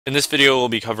In this video, we'll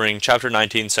be covering Chapter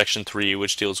 19, Section 3,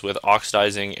 which deals with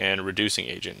oxidizing and reducing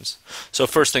agents. So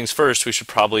first things first, we should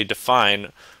probably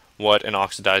define what an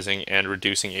oxidizing and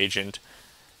reducing agent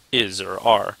is or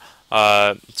are.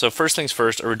 So first things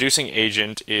first, a reducing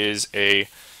agent is a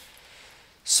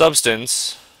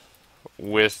substance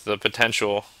with the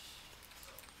potential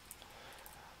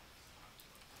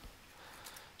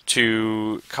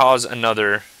to cause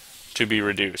another to be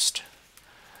reduced.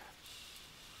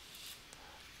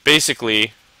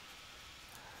 Basically,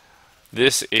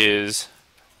 this is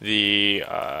the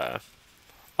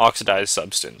oxidized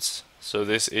substance. So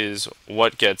this is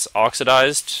what gets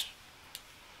oxidized,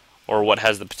 or what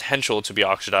has the potential to be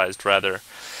oxidized, rather.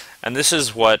 And this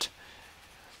is what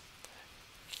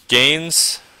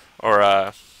gains,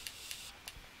 or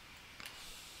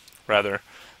rather,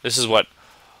 this is what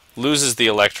loses the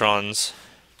electrons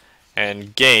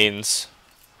and gains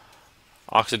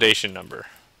oxidation number.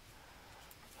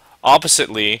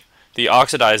 Oppositely, the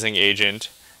oxidizing agent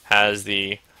has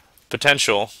the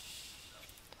potential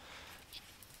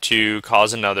to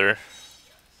cause another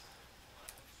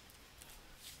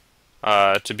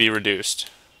to be reduced.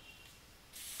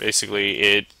 Basically,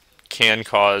 it can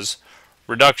cause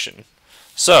reduction.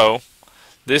 So,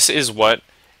 this is what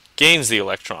gains the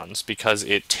electrons, because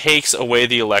it takes away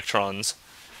the electrons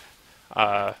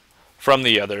from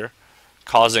the other,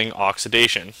 causing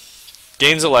oxidation.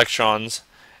 Gains electrons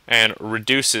and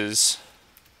reduces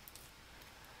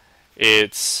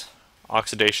its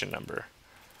oxidation number.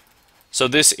 So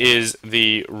this is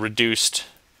the reduced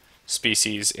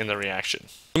species in the reaction.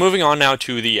 Moving on now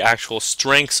to the actual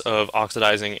strengths of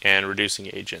oxidizing and reducing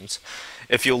agents.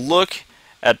 If you look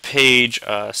at page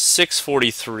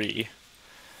 643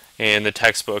 in the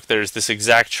textbook, there's this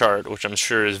exact chart, which I'm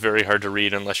sure is very hard to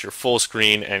read unless you're full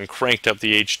screen and cranked up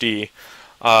the HD.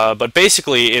 But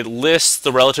basically, it lists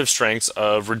the relative strengths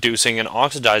of reducing and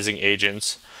oxidizing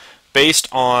agents based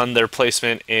on their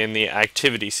placement in the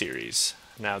activity series.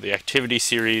 Now, the activity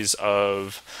series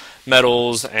of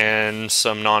metals and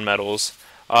some nonmetals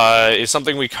is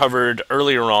something we covered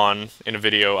earlier on in a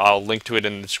video. I'll link to it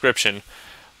in the description.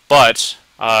 But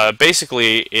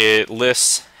basically, it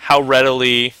lists how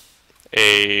readily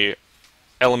a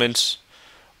element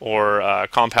or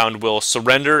compound will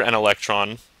surrender an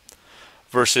electron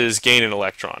versus gain an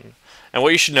electron. And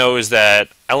what you should know is that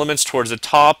elements towards the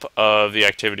top of the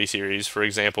activity series, for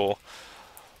example,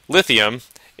 lithium,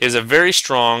 is a very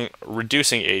strong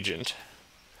reducing agent.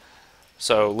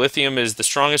 So lithium is the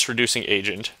strongest reducing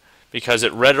agent because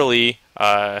it readily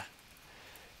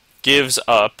gives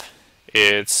up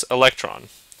its electron.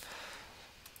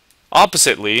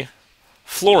 Oppositely,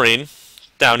 fluorine,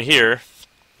 down here,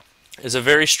 is a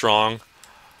very strong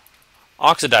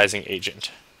oxidizing agent,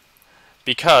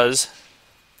 because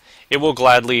it will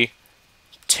gladly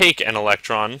take an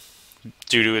electron,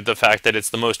 due to the fact that it's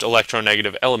the most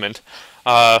electronegative element,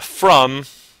 from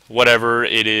whatever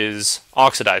it is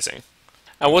oxidizing.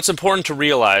 And what's important to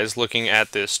realize looking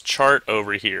at this chart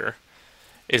over here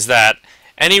is that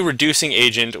any reducing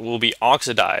agent will be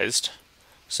oxidized.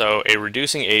 So a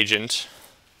reducing agent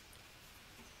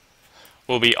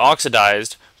will be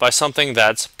oxidized by something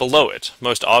that's below it.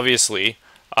 Most obviously,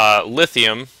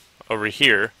 lithium over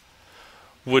here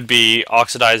would be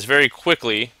oxidized very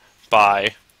quickly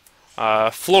by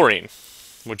fluorine,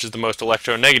 which is the most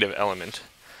electronegative element.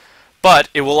 But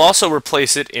it will also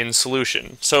replace it in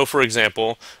solution. So for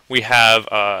example, we have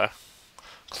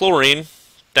chlorine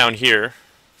down here,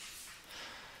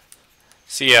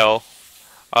 Cl,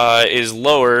 is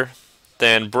lower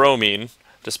than bromine,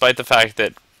 despite the fact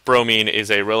that bromine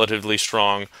is a relatively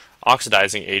strong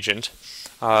oxidizing agent.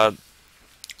 The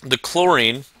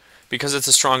chlorine, because it's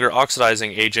a stronger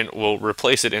oxidizing agent, will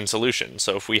replace it in solution.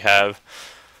 So if we have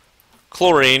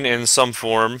chlorine in some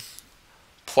form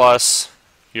plus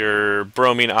your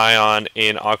bromine ion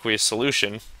in aqueous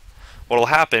solution, what will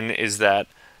happen is that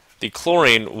the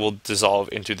chlorine will dissolve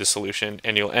into the solution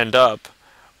and you'll end up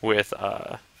with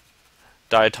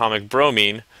diatomic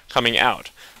bromine coming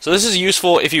out. So this is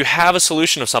useful if you have a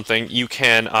solution of something. You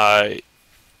can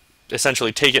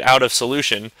essentially take it out of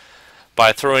solution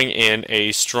by throwing in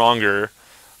a stronger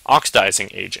oxidizing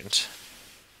agent.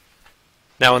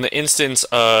 Now, in the instance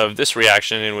of this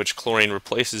reaction in which chlorine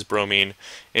replaces bromine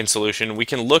in solution, we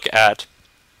can look at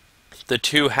the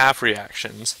two half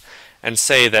reactions and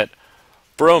say that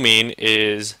bromine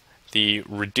is the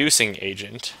reducing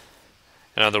agent.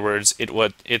 In other words,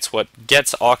 it's what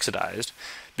gets oxidized,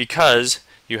 because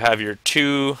you have your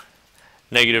two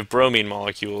negative bromine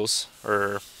molecules,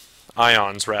 or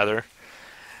ions rather,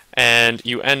 and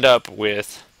you end up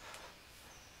with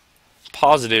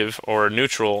positive or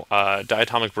neutral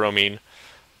diatomic bromine,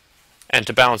 and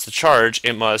to balance the charge,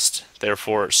 it must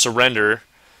therefore surrender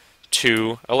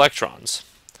 2 electrons.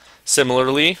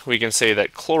 Similarly, we can say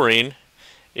that chlorine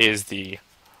is the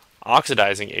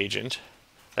oxidizing agent.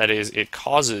 That is, it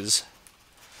causes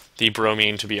the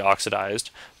bromine to be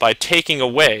oxidized by taking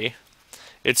away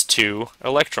its 2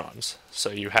 electrons.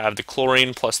 So you have the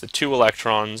chlorine plus the 2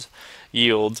 electrons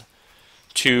yield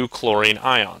 2 chlorine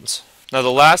ions. Now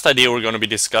the last idea we're going to be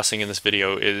discussing in this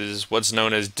video is what's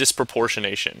known as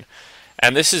disproportionation.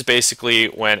 And this is basically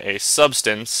when a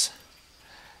substance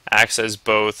acts as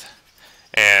both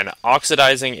an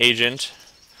oxidizing agent,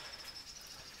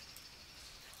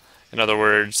 in other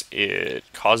words, it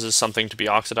causes something to be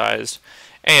oxidized,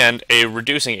 and a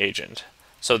reducing agent.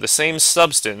 So the same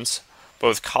substance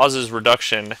both causes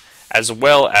reduction as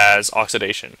well as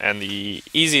oxidation. And the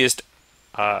easiest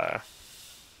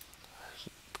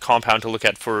compound to look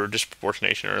at for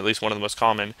disproportionation, or at least one of the most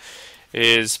common,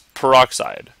 is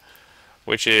peroxide,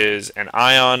 which is an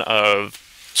ion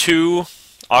of 2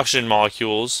 oxygen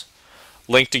molecules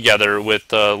linked together with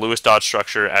the Lewis dot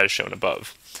structure as shown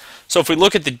above. So if we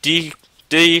look at the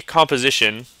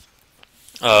decomposition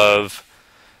of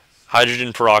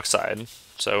hydrogen peroxide,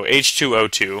 so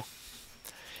H2O2,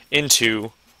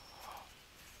 into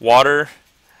water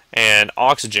and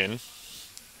oxygen,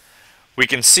 we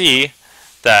can see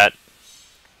that,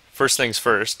 first things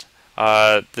first,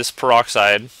 this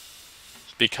peroxide,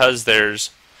 because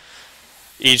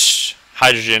each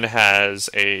hydrogen has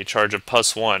a charge of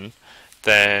 +1,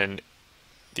 then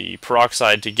the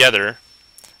peroxide together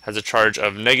has a charge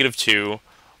of -2,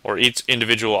 or each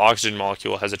individual oxygen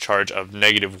molecule has a charge of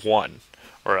 -1,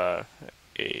 or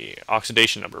a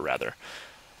oxidation number rather.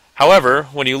 However,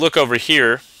 when you look over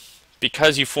here,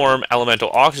 because you form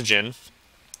elemental oxygen,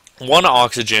 one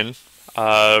oxygen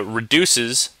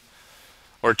reduces,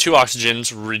 or 2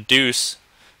 oxygens reduce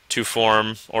to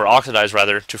form, or oxidize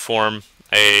rather, to form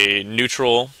a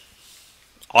neutral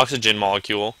oxygen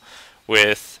molecule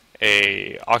with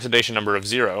a oxidation number of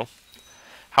 0.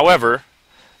 However,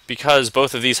 because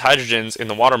both of these hydrogens in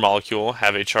the water molecule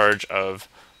have a charge of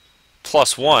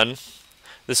 +1,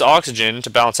 this oxygen, to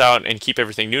balance out and keep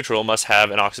everything neutral, must have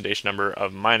an oxidation number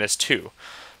of -2.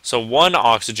 So one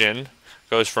oxygen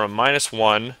goes from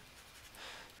 -1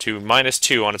 to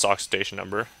 -2 on its oxidation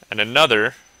number, and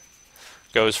another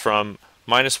goes from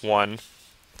 -1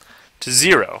 to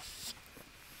 0.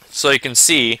 So you can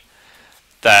see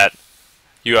that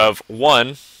you have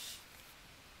 1,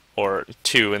 or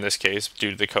 2 in this case,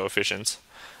 due to the coefficients,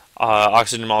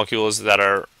 oxygen molecules that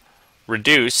are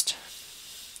reduced,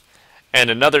 and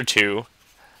another 2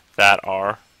 that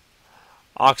are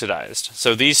oxidized.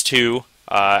 So these 2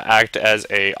 act as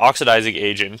a oxidizing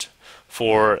agent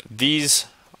for these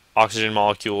oxygen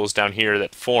molecules down here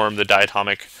that form the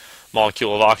diatomic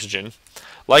molecule of oxygen.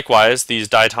 Likewise, these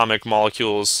diatomic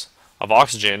molecules of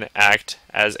oxygen act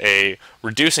as a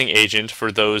reducing agent for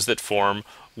those that form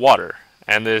water.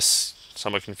 And this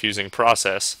somewhat confusing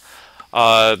process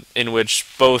in which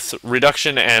both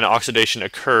reduction and oxidation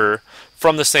occur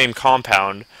from the same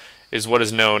compound is what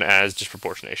is known as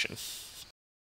disproportionation.